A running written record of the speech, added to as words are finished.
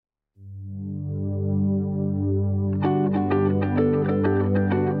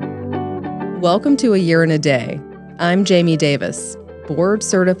Welcome to A Year and a Day. I'm Jamie Davis,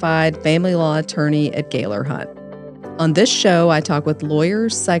 board-certified family law attorney at Gaylor Hunt. On this show, I talk with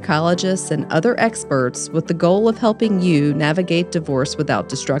lawyers, psychologists, and other experts with the goal of helping you navigate divorce without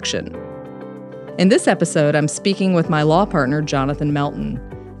destruction. In this episode, I'm speaking with my law partner, Jonathan Melton.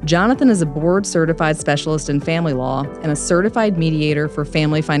 Jonathan is a board-certified specialist in family law and a certified mediator for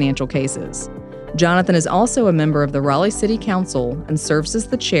family financial cases. Jonathan is also a member of the Raleigh City Council and serves as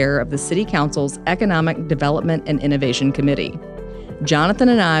the chair of the City Council's Economic Development and Innovation Committee. Jonathan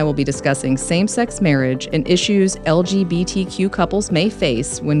and I will be discussing same-sex marriage and issues LGBTQ couples may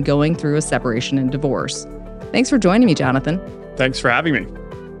face when going through a separation and divorce. Thanks for joining me, Jonathan. Thanks for having me.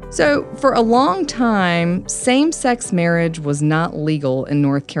 So, for a long time, same-sex marriage was not legal in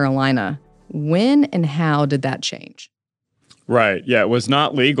North Carolina. When and how did that change? Right. Yeah, it was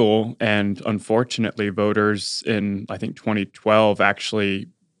not legal. And unfortunately, voters in, I think, 2012 actually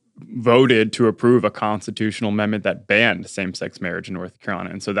voted to approve a constitutional amendment that banned same-sex marriage in North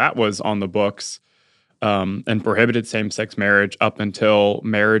Carolina. And so that was on the books and prohibited same-sex marriage up until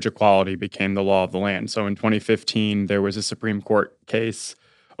marriage equality became the law of the land. So in 2015, there was a Supreme Court case,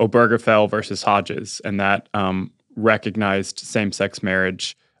 Obergefell versus Hodges, and that recognized same-sex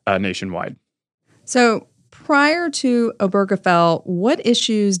marriage nationwide. So prior to Obergefell, what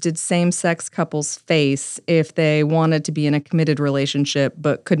issues did same-sex couples face if they wanted to be in a committed relationship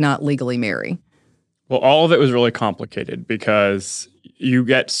but could not legally marry? Well, all of it was really complicated because you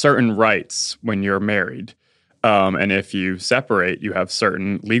get certain rights when you're married. And if you separate, you have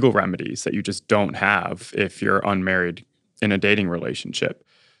certain legal remedies that you just don't have if you're unmarried in a dating relationship.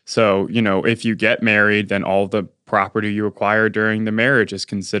 So, if you get married, then all the property you acquire during the marriage is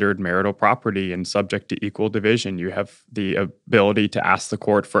considered marital property and subject to equal division. You have the ability to ask the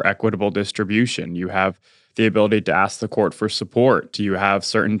court for equitable distribution. You have the ability to ask the court for support. You have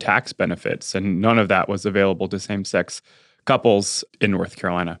certain tax benefits, and none of that was available to same-sex couples in North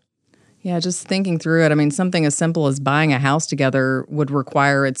Carolina. Yeah, just thinking through it, I mean, something as simple as buying a house together would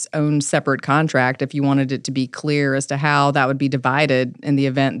require its own separate contract if you wanted it to be clear as to how that would be divided in the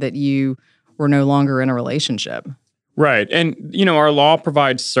event that you were no longer in a relationship. Right. And, our law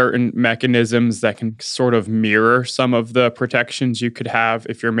provides certain mechanisms that can sort of mirror some of the protections you could have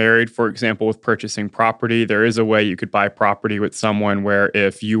if you're married. For example, with purchasing property, there is a way you could buy property with someone where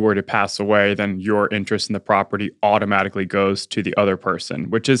if you were to pass away, then your interest in the property automatically goes to the other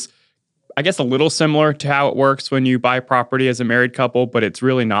person, which is, I guess, a little similar to how it works when you buy property as a married couple, but it's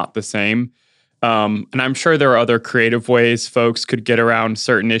really not the same. And I'm sure there are other creative ways folks could get around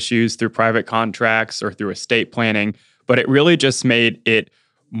certain issues through private contracts or through estate planning, but it really just made it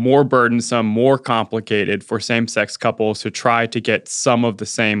more burdensome, more complicated for same-sex couples to try to get some of the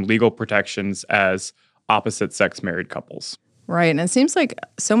same legal protections as opposite-sex married couples. Right. And it seems like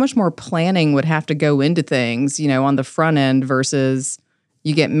so much more planning would have to go into things, on the front end versus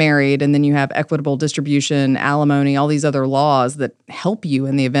you get married and then you have equitable distribution, alimony, all these other laws that help you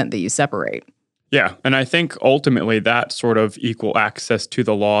in the event that you separate. Yeah. And I think ultimately that sort of equal access to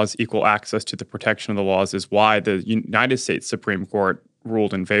the laws, equal access to the protection of the laws is why the United States Supreme Court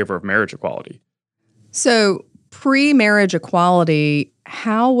ruled in favor of marriage equality. So pre-marriage equality,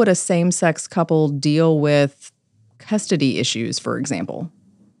 how would a same-sex couple deal with custody issues, for example?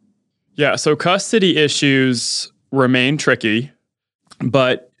 Yeah. So custody issues remain tricky.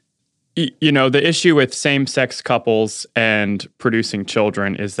 But, the issue with same-sex couples and producing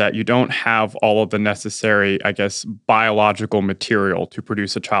children is that you don't have all of the necessary, biological material to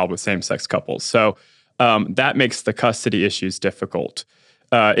produce a child with same-sex couples. So that makes the custody issues difficult.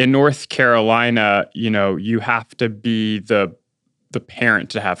 In North Carolina, you have to be the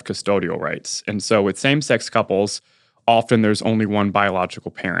parent to have custodial rights. And so with same-sex couples, often there's only one biological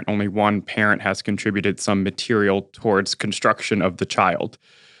parent. Only one parent has contributed some material towards construction of the child.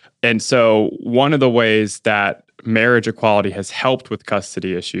 And so one of the ways that marriage equality has helped with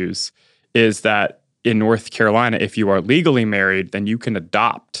custody issues is that in North Carolina, if you are legally married, then you can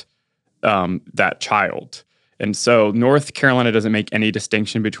adopt that child. And so North Carolina doesn't make any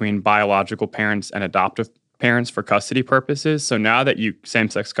distinction between biological parents and adoptive parents for custody purposes. So now that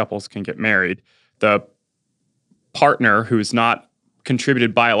same-sex couples can get married, the partner who's not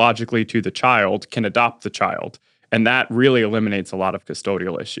contributed biologically to the child can adopt the child. And that really eliminates a lot of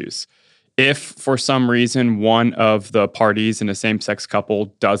custodial issues. If for some reason one of the parties in a same-sex couple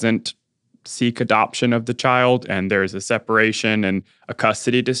doesn't seek adoption of the child and there's a separation and a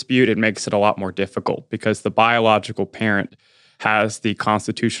custody dispute, it makes it a lot more difficult because the biological parent has the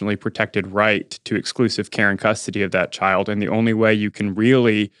constitutionally protected right to exclusive care and custody of that child. And the only way you can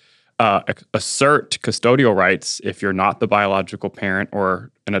really assert custodial rights if you're not the biological parent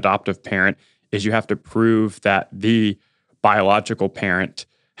or an adoptive parent is you have to prove that the biological parent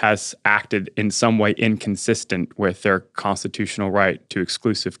has acted in some way inconsistent with their constitutional right to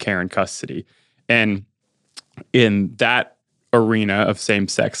exclusive care and custody. And in that arena of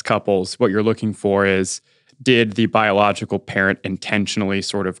same-sex couples, what you're looking for is, did the biological parent intentionally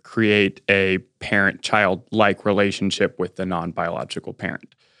sort of create a parent-child-like relationship with the non-biological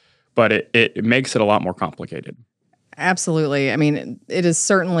parent? But it makes it a lot more complicated. Absolutely. I mean, it is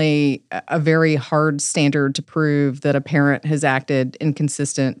certainly a very hard standard to prove that a parent has acted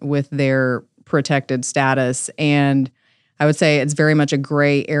inconsistent with their protected status. And I would say it's very much a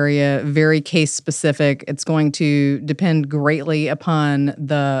gray area, very case specific. It's going to depend greatly upon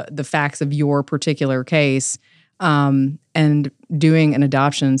the facts of your particular case. And doing an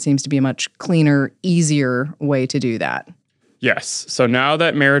adoption seems to be a much cleaner, easier way to do that. Yes. So now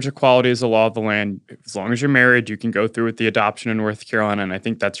that marriage equality is a law of the land, as long as you're married, you can go through with the adoption in North Carolina. And I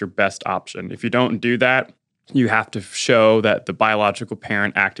think that's your best option. If you don't do that, you have to show that the biological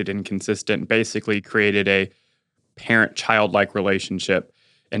parent acted inconsistent, basically created a parent-child-like relationship.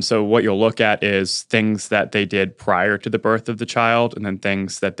 And so what you'll look at is things that they did prior to the birth of the child and then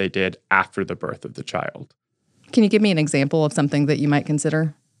things that they did after the birth of the child. Can you give me an example of something that you might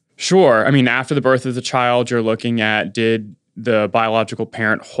consider? Sure. I mean, after the birth of the child, you're looking at, did the biological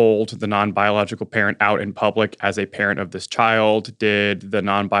parent hold the non-biological parent out in public as a parent of this child? Did the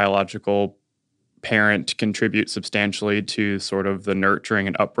non-biological parent contribute substantially to sort of the nurturing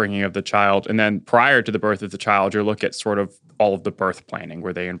and upbringing of the child? And then prior to the birth of the child, you look at sort of all of the birth planning.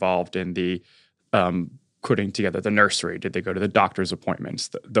 Were they involved in the putting together the nursery? Did they go to the doctor's appointments?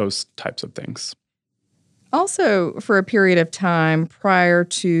 Those types of things. Also, for a period of time prior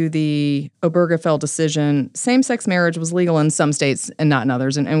to the Obergefell decision, same-sex marriage was legal in some states and not in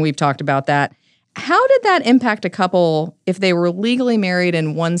others, and we've talked about that. How did that impact a couple if they were legally married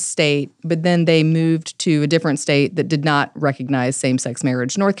in one state, but then they moved to a different state that did not recognize same-sex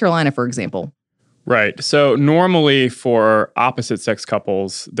marriage? North Carolina, for example. Right. So normally for opposite-sex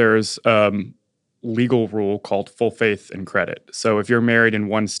couples, there's legal rule called full faith and credit. So if you're married in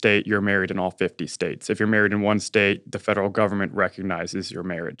one state, you're married in all 50 states. If you're married in one state, the federal government recognizes your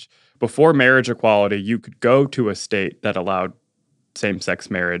marriage. Before marriage equality, you could go to a state that allowed same-sex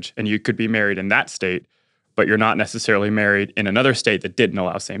marriage, and you could be married in that state, but you're not necessarily married in another state that didn't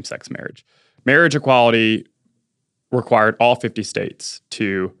allow same-sex marriage. Marriage equality required all 50 states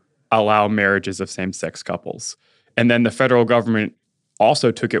to allow marriages of same-sex couples. And then the federal government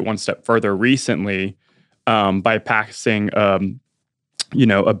also took it one step further recently by passing,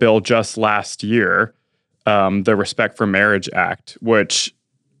 a bill just last year, the Respect for Marriage Act, which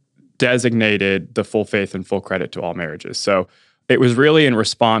designated the full faith and full credit to all marriages. So it was really in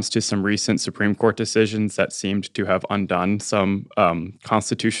response to some recent Supreme Court decisions that seemed to have undone some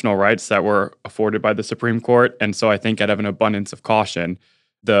constitutional rights that were afforded by the Supreme Court. And so I think out of an abundance of caution,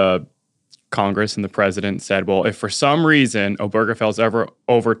 the Congress and the president said, well, if for some reason Obergefell's ever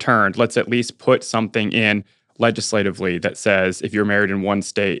overturned, let's at least put something in legislatively that says if you're married in one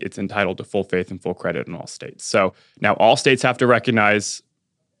state, it's entitled to full faith and full credit in all states. So now all states have to recognize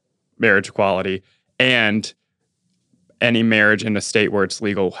marriage equality, and any marriage in a state where it's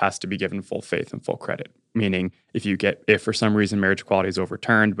legal has to be given full faith and full credit. Meaning if for some reason marriage equality is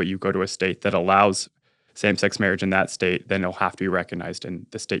overturned, but you go to a state that allows same-sex marriage in that state, then it'll have to be recognized in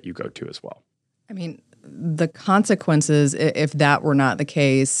the state you go to as well. I mean, the consequences, if that were not the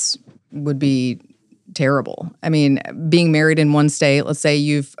case, would be terrible. I mean, being married in one state, let's say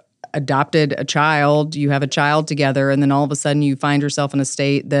you've adopted a child, you have a child together, and then all of a sudden you find yourself in a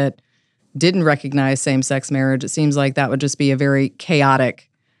state that didn't recognize same-sex marriage. It seems like that would just be a very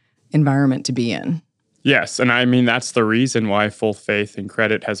chaotic environment to be in. Yes, and I mean, that's the reason why full faith and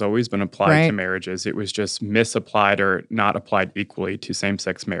credit has always been applied to marriages. It was just misapplied or not applied equally to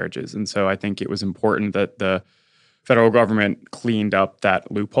same-sex marriages. And so I think it was important that the federal government cleaned up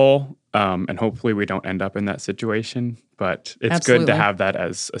that loophole, and hopefully we don't end up in that situation. But it's Absolutely. good to have that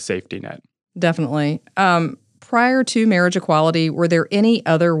as a safety net. Definitely. Prior to marriage equality, were there any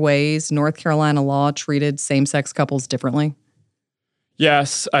other ways North Carolina law treated same-sex couples differently?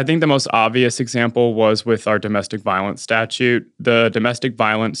 Yes, I think the most obvious example was with our domestic violence statute. The domestic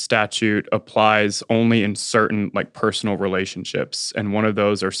violence statute applies only in certain personal relationships, and one of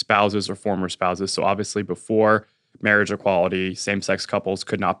those are spouses or former spouses. So obviously before marriage equality, same-sex couples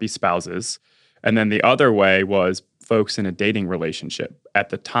could not be spouses. And then the other way was folks in a dating relationship. At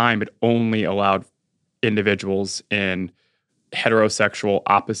the time, it only allowed individuals in heterosexual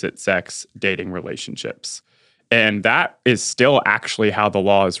opposite sex dating relationships. And that is still actually how the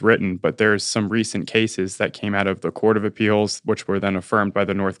law is written. But there's some recent cases that came out of the Court of Appeals, which were then affirmed by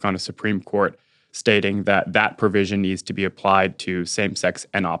the North Carolina Supreme Court, stating that that provision needs to be applied to same-sex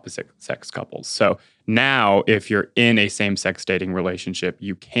and opposite-sex couples. So now, if you're in a same-sex dating relationship,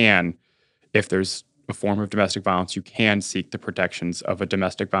 you can, if there's a form of domestic violence, you can seek the protections of a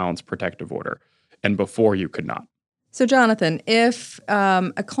domestic violence protective order. And before, you could not. So, Jonathan, if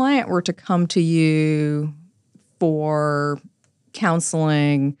a client were to come to you for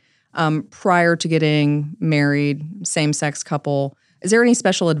counseling prior to getting married, same-sex couple, is there any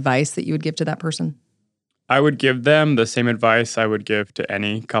special advice that you would give to that person? I would give them the same advice I would give to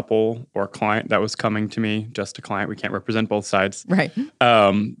any couple or client that was coming to me, just a client. We can't represent both sides. Right.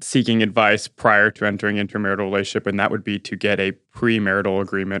 Seeking advice prior to entering into a marital relationship, and that would be to get a premarital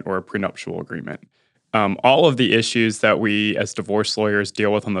agreement or a prenuptial agreement. All of the issues that we as divorce lawyers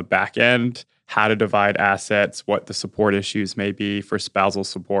deal with on the back end, how to divide assets, what the support issues may be for spousal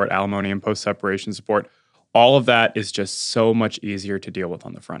support, alimony and post-separation support, all of that is just so much easier to deal with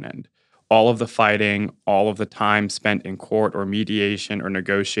on the front end. All of the fighting, all of the time spent in court or mediation or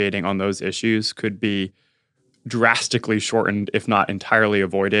negotiating on those issues could be drastically shortened, if not entirely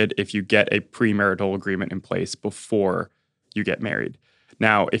avoided, if you get a premarital agreement in place before you get married.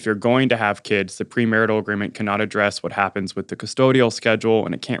 Now, if you're going to have kids, the premarital agreement cannot address what happens with the custodial schedule,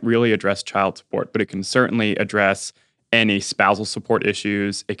 and it can't really address child support, but it can certainly address any spousal support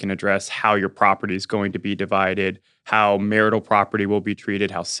issues. It can address how your property is going to be divided, how marital property will be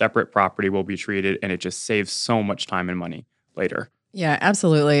treated, how separate property will be treated, and it just saves so much time and money later. Yeah,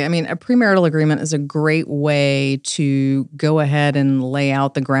 absolutely. I mean, a premarital agreement is a great way to go ahead and lay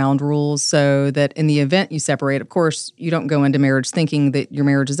out the ground rules so that in the event you separate, of course, you don't go into marriage thinking that your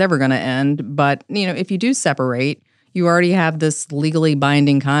marriage is ever going to end. But, if you do separate, you already have this legally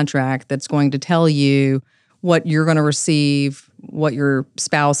binding contract that's going to tell you what you're going to receive, what your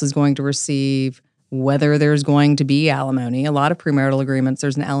spouse is going to receive, whether there's going to be alimony. A lot of premarital agreements,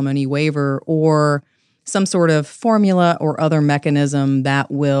 there's an alimony waiver or some sort of formula or other mechanism that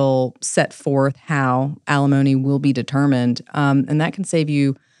will set forth how alimony will be determined. And that can save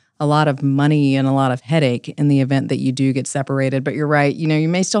you a lot of money and a lot of headache in the event that you do get separated. But you're right, you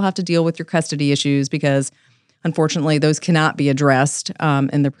may still have to deal with your custody issues because unfortunately, those cannot be addressed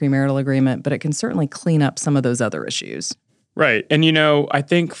in the premarital agreement, but it can certainly clean up some of those other issues. Right. And, I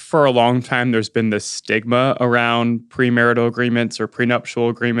think for a long time, there's been this stigma around premarital agreements or prenuptial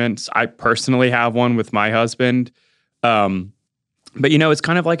agreements. I personally have one with my husband. But, it's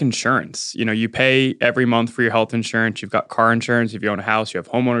kind of like insurance. You pay every month for your health insurance. You've got car insurance. If you own a house, you have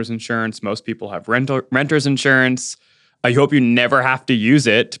homeowner's insurance. Most people have renter's insurance. I hope you never have to use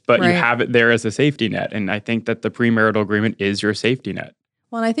it, but Right. You have it there as a safety net. And I think that the premarital agreement is your safety net.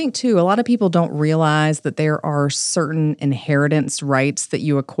 Well, and I think, too, a lot of people don't realize that there are certain inheritance rights that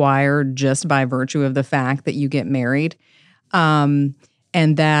you acquire just by virtue of the fact that you get married. And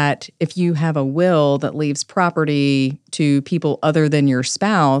that if you have a will that leaves property to people other than your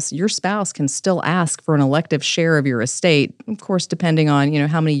spouse can still ask for an elective share of your estate. Of course, depending on,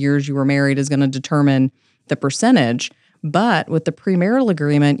 how many years you were married is going to determine the percentage. But with the premarital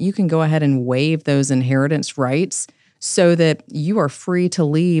agreement, you can go ahead and waive those inheritance rights so that you are free to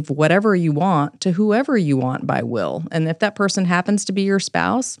leave whatever you want to whoever you want by will. And if that person happens to be your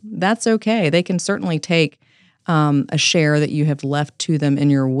spouse, that's okay. They can certainly take a share that you have left to them in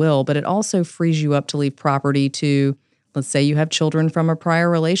your will, but it also frees you up to leave property to, let's say you have children from a prior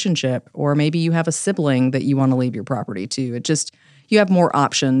relationship, or maybe you have a sibling that you want to leave your property to. You have more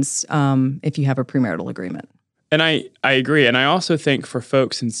options if you have a premarital agreement. And I agree. And I also think for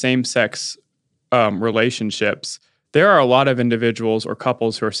folks in same-sex relationships, there are a lot of individuals or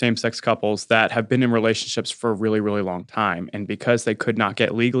couples who are same-sex couples that have been in relationships for a really, really long time. And because they could not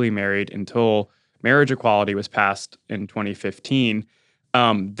get legally married until marriage equality was passed in 2015,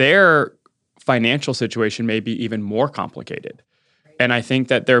 their financial situation may be even more complicated. And I think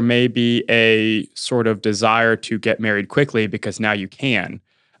that there may be a sort of desire to get married quickly because now you can.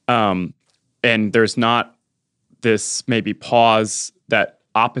 And there's not this maybe pause that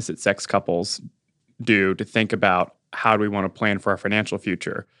opposite sex couples do to think about how do we want to plan for our financial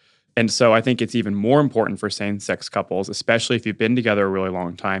future. And so I think it's even more important for same-sex couples, especially if you've been together a really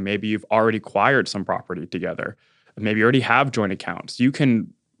long time. Maybe you've already acquired some property together. Maybe you already have joint accounts. You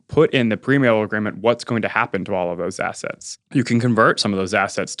can put in the premarital agreement what's going to happen to all of those assets. You can convert some of those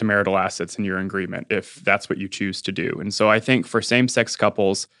assets to marital assets in your agreement if that's what you choose to do. And so I think for same-sex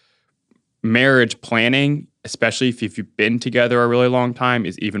couples, marriage planning, especially if you've been together a really long time,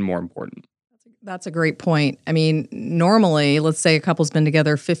 is even more important. That's a great point. I mean, normally, let's say a couple's been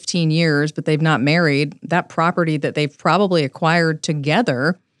together 15 years, but they've not married. That property that they've probably acquired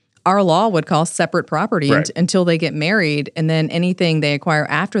together, our law would call separate property Right. until they get married. And then anything they acquire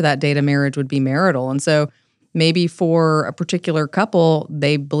after that date of marriage would be marital. And so maybe for a particular couple,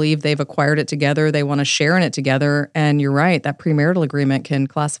 they believe they've acquired it together. They want to share in it together. And you're right, that premarital agreement can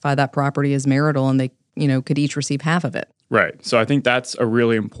classify that property as marital and they, could each receive half of it. Right. So I think that's a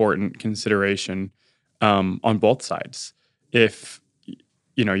really important consideration on both sides. If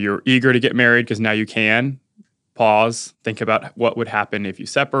you're eager to get married because now you can, pause, think about what would happen if you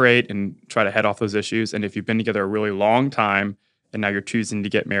separate and try to head off those issues. And if you've been together a really long time and now you're choosing to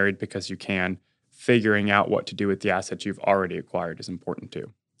get married because you can, figuring out what to do with the assets you've already acquired is important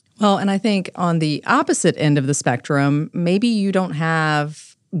too. Well, and I think on the opposite end of the spectrum, maybe you don't have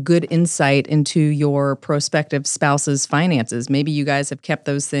good insight into your prospective spouse's finances. Maybe you guys have kept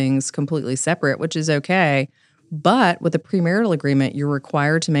those things completely separate, which is okay. But with a premarital agreement, you're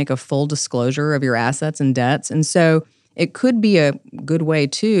required to make a full disclosure of your assets and debts. And so it could be a good way,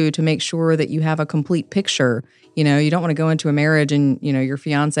 too, to make sure that you have a complete picture. You don't want to go into a marriage and, your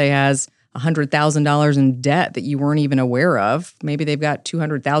fiance has $100,000 in debt that you weren't even aware of. Maybe they've got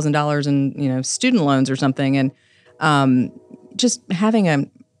 $200,000 in, student loans or something. And just having an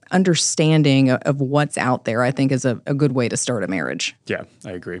understanding of what's out there, I think, is a good way to start a marriage. Yeah,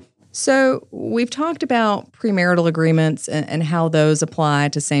 I agree. So we've talked about premarital agreements and how those apply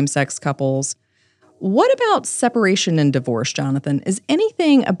to same-sex couples. What about separation and divorce, Jonathan? Is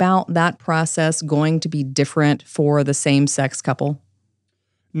anything about that process going to be different for the same-sex couple?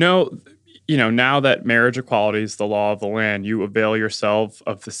 No, now that marriage equality is the law of the land, you avail yourself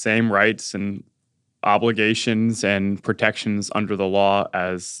of the same rights and obligations and protections under the law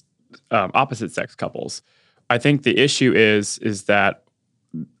as opposite sex couples. I think the issue is that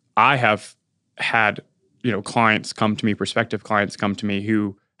I have had, clients come to me, prospective clients come to me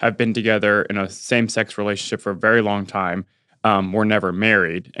who have been together in a same-sex relationship for a very long time, were never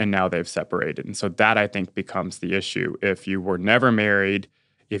married, and now they've separated. And so that, I think, becomes the issue. If you were never married,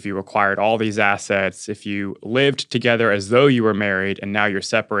 if you acquired all these assets, if you lived together as though you were married and now you're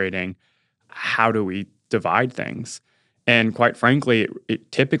separating, how do we divide things? And quite frankly,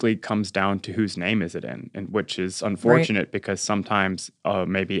 it typically comes down to whose name is it in, and which is unfortunate because sometimes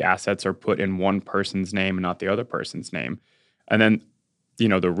maybe assets are put in one person's name and not the other person's name. And then,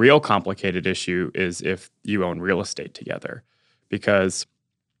 the real complicated issue is if you own real estate together. Because,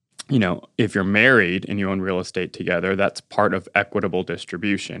 if you're married and you own real estate together, that's part of equitable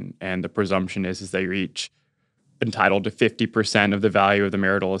distribution. And the presumption is that you're each entitled to 50% of the value of the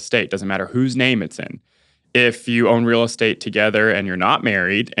marital estate. Doesn't matter whose name it's in. If you own real estate together and you're not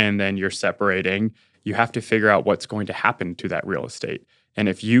married and then you're separating, you have to figure out what's going to happen to that real estate. And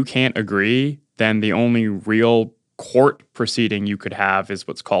if you can't agree, then the only real court proceeding you could have is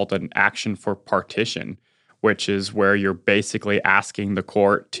what's called an action for partition, which is where you're basically asking the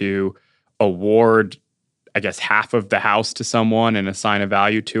court to award, I guess, half of the house to someone and assign a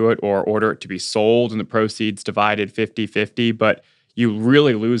value to it, or order it to be sold and the proceeds divided 50-50. But you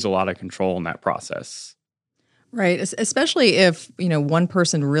really lose a lot of control in that process. Right. Especially if, one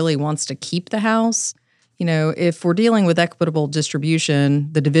person really wants to keep the house. If we're dealing with equitable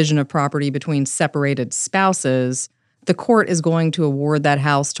distribution, the division of property between separated spouses, the court is going to award that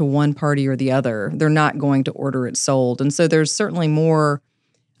house to one party or the other. They're not going to order it sold. And so there's certainly more,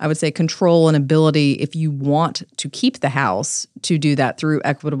 I would say, control and ability if you want to keep the house to do that through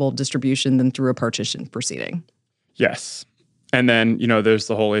equitable distribution than through a partition proceeding. Yes. And then, there's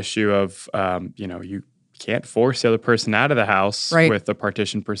the whole issue of, you can't force the other person out of the house with the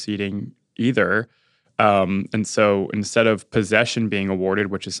partition proceeding either. And so instead of possession being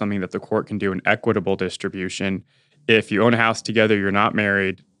awarded, which is something that the court can do in equitable distribution, if you own a house together, you're not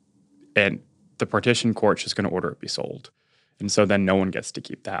married, and the partition court's just going to order it be sold. And so then no one gets to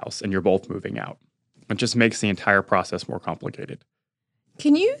keep the house, and you're both moving out. It just makes the entire process more complicated.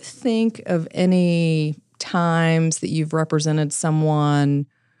 Can you think of any times that you've represented someone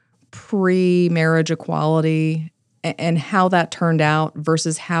pre-marriage equality and how that turned out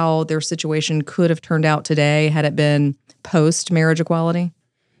versus how their situation could have turned out today had it been post-marriage equality?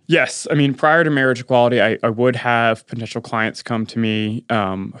 Yes. I mean, prior to marriage equality, I would have potential clients come to me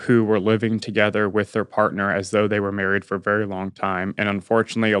who were living together with their partner as though they were married for a very long time. And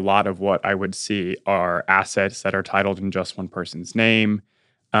unfortunately, a lot of what I would see are assets that are titled in just one person's name,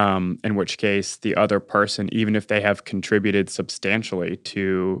 in which case the other person, even if they have contributed substantially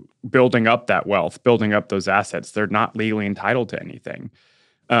to building up that wealth, building up those assets, they're not legally entitled to anything.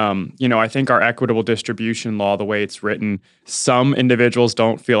 I think our equitable distribution law, the way it's written, some individuals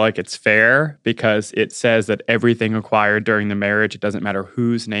don't feel like it's fair because it says that everything acquired during the marriage, it doesn't matter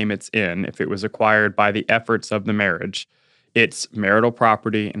whose name it's in, if it was acquired by the efforts of the marriage, it's marital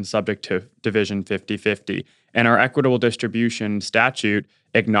property and subject to division 50-50. And our equitable distribution statute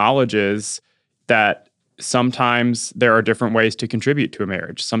acknowledges that sometimes there are different ways to contribute to a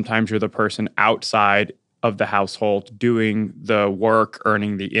marriage. Sometimes you're the person outside of the household doing the work,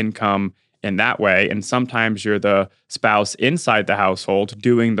 earning the income in that way. And sometimes you're the spouse inside the household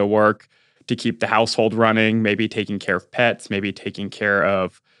doing the work to keep the household running, maybe taking care of pets, maybe taking care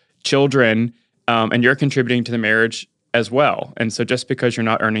of children, and you're contributing to the marriage as well. And so just because you're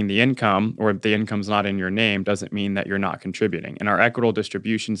not earning the income or the income's not in your name doesn't mean that you're not contributing. And our equitable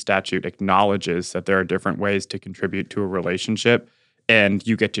distribution statute acknowledges that there are different ways to contribute to a relationship, and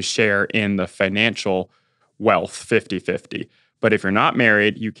you get to share in the financial wealth 50-50. But if you're not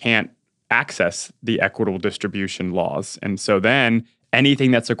married, you can't access the equitable distribution laws. And so then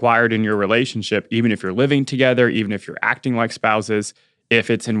anything that's acquired in your relationship, even if you're living together, even if you're acting like spouses, if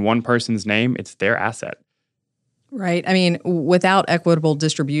it's in one person's name, it's their asset. Right. I mean, without equitable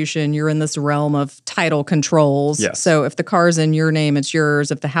distribution, you're in this realm of title controls. Yes. So if the car's in your name, it's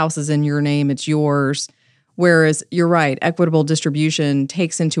yours. If the house is in your name, it's yours. Whereas you're right, equitable distribution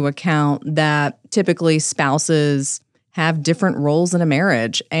takes into account that typically spouses have different roles in a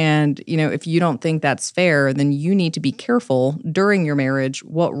marriage. And, if you don't think that's fair, then you need to be careful during your marriage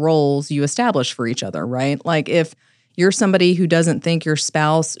what roles you establish for each other, right? Like if you're somebody who doesn't think your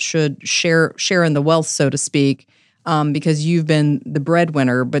spouse should share in the wealth, so to speak, because you've been the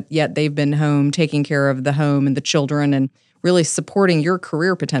breadwinner, but yet they've been home taking care of the home and the children and really supporting your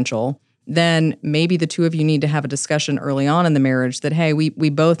career potential, then maybe the two of you need to have a discussion early on in the marriage that, hey, we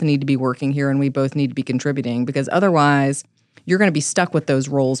both need to be working here and we both need to be contributing, because otherwise you're going to be stuck with those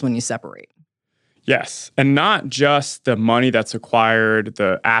roles when you separate. Yes. And not just the money that's acquired,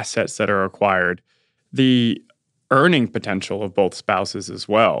 the assets that are acquired, the earning potential of both spouses as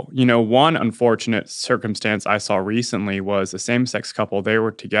well. One unfortunate circumstance I saw recently was a same-sex couple. They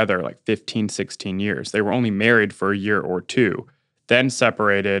were together like 15, 16 years. They were only married for a year or two, then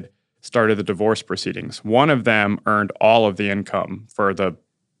separated, started the divorce proceedings. One of them earned all of the income for the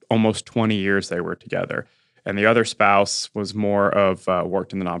almost 20 years they were together. And the other spouse was more of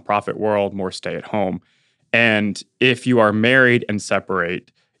worked in the nonprofit world, more stay at home. And if you are married and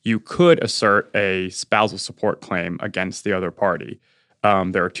separate, you could assert a spousal support claim against the other party.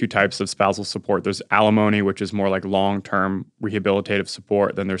 There are two types of spousal support. There's alimony, which is more like long-term rehabilitative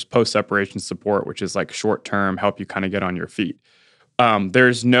support. Then there's post-separation support, which is like short-term, help you kind of get on your feet.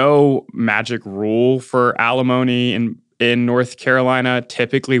 There's no magic rule for alimony in North Carolina.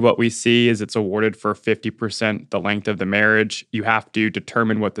 Typically what we see is it's awarded for 50% the length of the marriage. You have to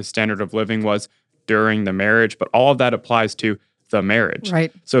determine what the standard of living was during the marriage, but all of that applies to the marriage.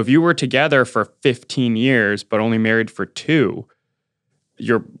 Right. So if you were together for 15 years, but only married for 2,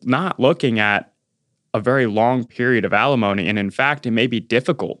 you're not looking at a very long period of alimony. And in fact, it may be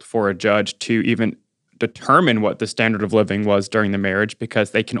difficult for a judge to even determine what the standard of living was during the marriage,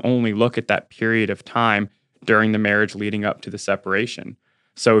 because they can only look at that period of time during the marriage leading up to the separation.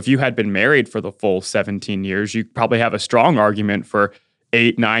 So if you had been married for the full 17 years, you probably have a strong argument for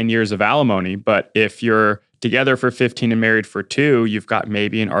 8-9 years of alimony. But if you're together for 15 and married for 2, you've got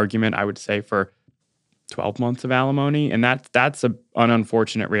maybe an argument, I would say, for 12 months of alimony. And that's an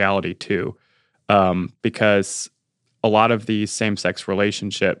unfortunate reality too, because a lot of these same-sex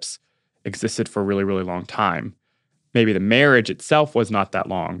relationships existed for a really, really long time. Maybe the marriage itself was not that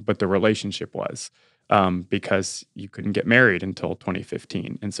long, but the relationship was, because you couldn't get married until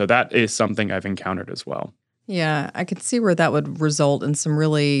 2015. And so that is something I've encountered as well. Yeah, I could see where that would result in some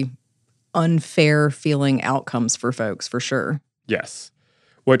really unfair feeling outcomes for folks, for sure. Yes,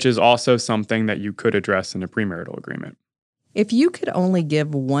 which is also something that you could address in a premarital agreement. If you could only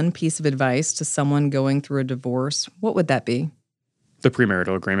give one piece of advice to someone going through a divorce, what would that be? The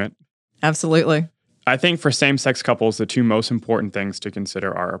premarital agreement. Absolutely. I think for same-sex couples, the two most important things to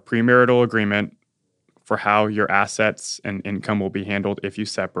consider are a premarital agreement for how your assets and income will be handled if you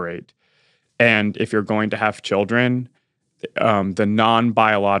separate. And if you're going to have children, the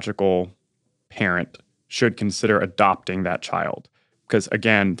non-biological parent should consider adopting that child. Because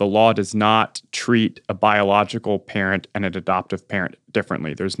again, the law does not treat a biological parent and an adoptive parent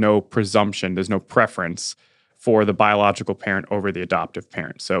differently. There's no presumption, there's no preference for the biological parent over the adoptive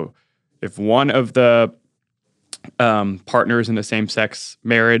parent. So if one of the partners in the same-sex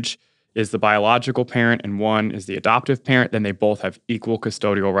marriage is the biological parent and one is the adoptive parent, then they both have equal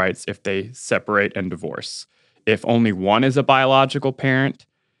custodial rights if they separate and divorce. If only one is a biological parent,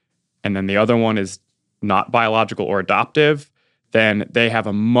 and then the other one is not biological or adoptive, then they have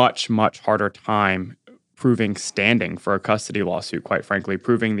a much, much harder time proving standing for a custody lawsuit, quite frankly,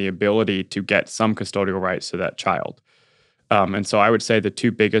 proving the ability to get some custodial rights to that child. And so I would say the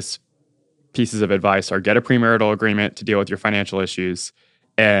two biggest pieces of advice are get a premarital agreement to deal with your financial issues.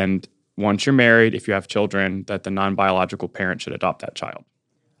 And once you're married, if you have children, that the non-biological parent should adopt that child.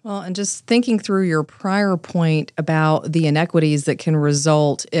 Well, and just thinking through your prior point about the inequities that can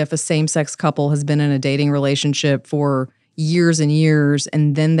result if a same-sex couple has been in a dating relationship for years and years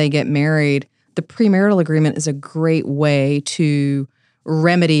and then they get married, the premarital agreement is a great way to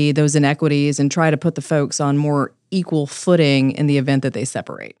remedy those inequities and try to put the folks on more equal footing in the event that they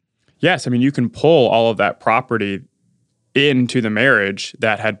separate. Yes, I mean, you can pull all of that property into the marriage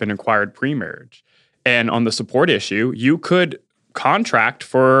that had been acquired pre-marriage. And on the support issue, you could contract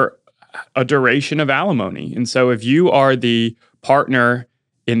for a duration of alimony. And so if you are the partner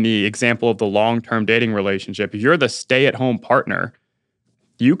in the example of the long-term dating relationship, if you're the stay-at-home partner,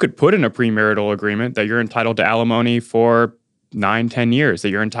 you could put in a premarital agreement that you're entitled to alimony for 9-10 years, that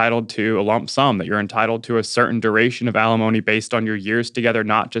you're entitled to a lump sum, that you're entitled to a certain duration of alimony based on your years together,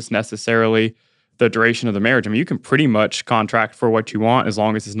 not just necessarily the duration of the marriage. I mean, you can pretty much contract for what you want as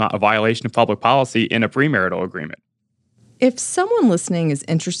long as it's not a violation of public policy in a premarital agreement. If someone listening is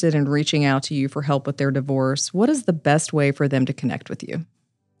interested in reaching out to you for help with their divorce, what is the best way for them to connect with you?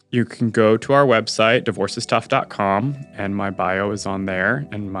 You can go to our website, divorcestough.com, and my bio is on there,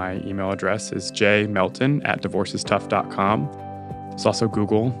 and my email address is jmelton@divorcestough.com. There's also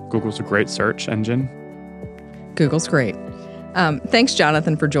Google. Google's a great search engine. Google's great. Thanks,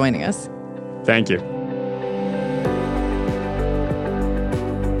 Jonathan, for joining us. Thank you.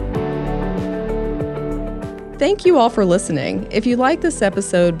 Thank you all for listening. If you like this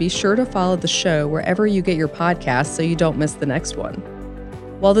episode, be sure to follow the show wherever you get your podcasts so you don't miss the next one.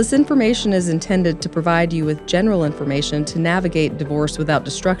 While this information is intended to provide you with general information to navigate divorce without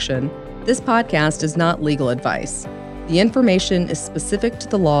destruction, this podcast is not legal advice. The information is specific to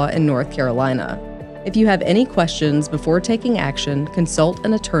the law in North Carolina. If you have any questions before taking action, consult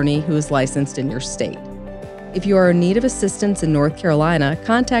an attorney who is licensed in your state. If you are in need of assistance in North Carolina,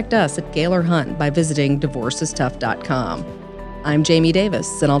 contact us at Gaylor Hunt by visiting divorcestough.com. I'm Jamie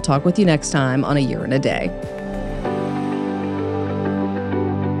Davis, and I'll talk with you next time on A Year and a Day.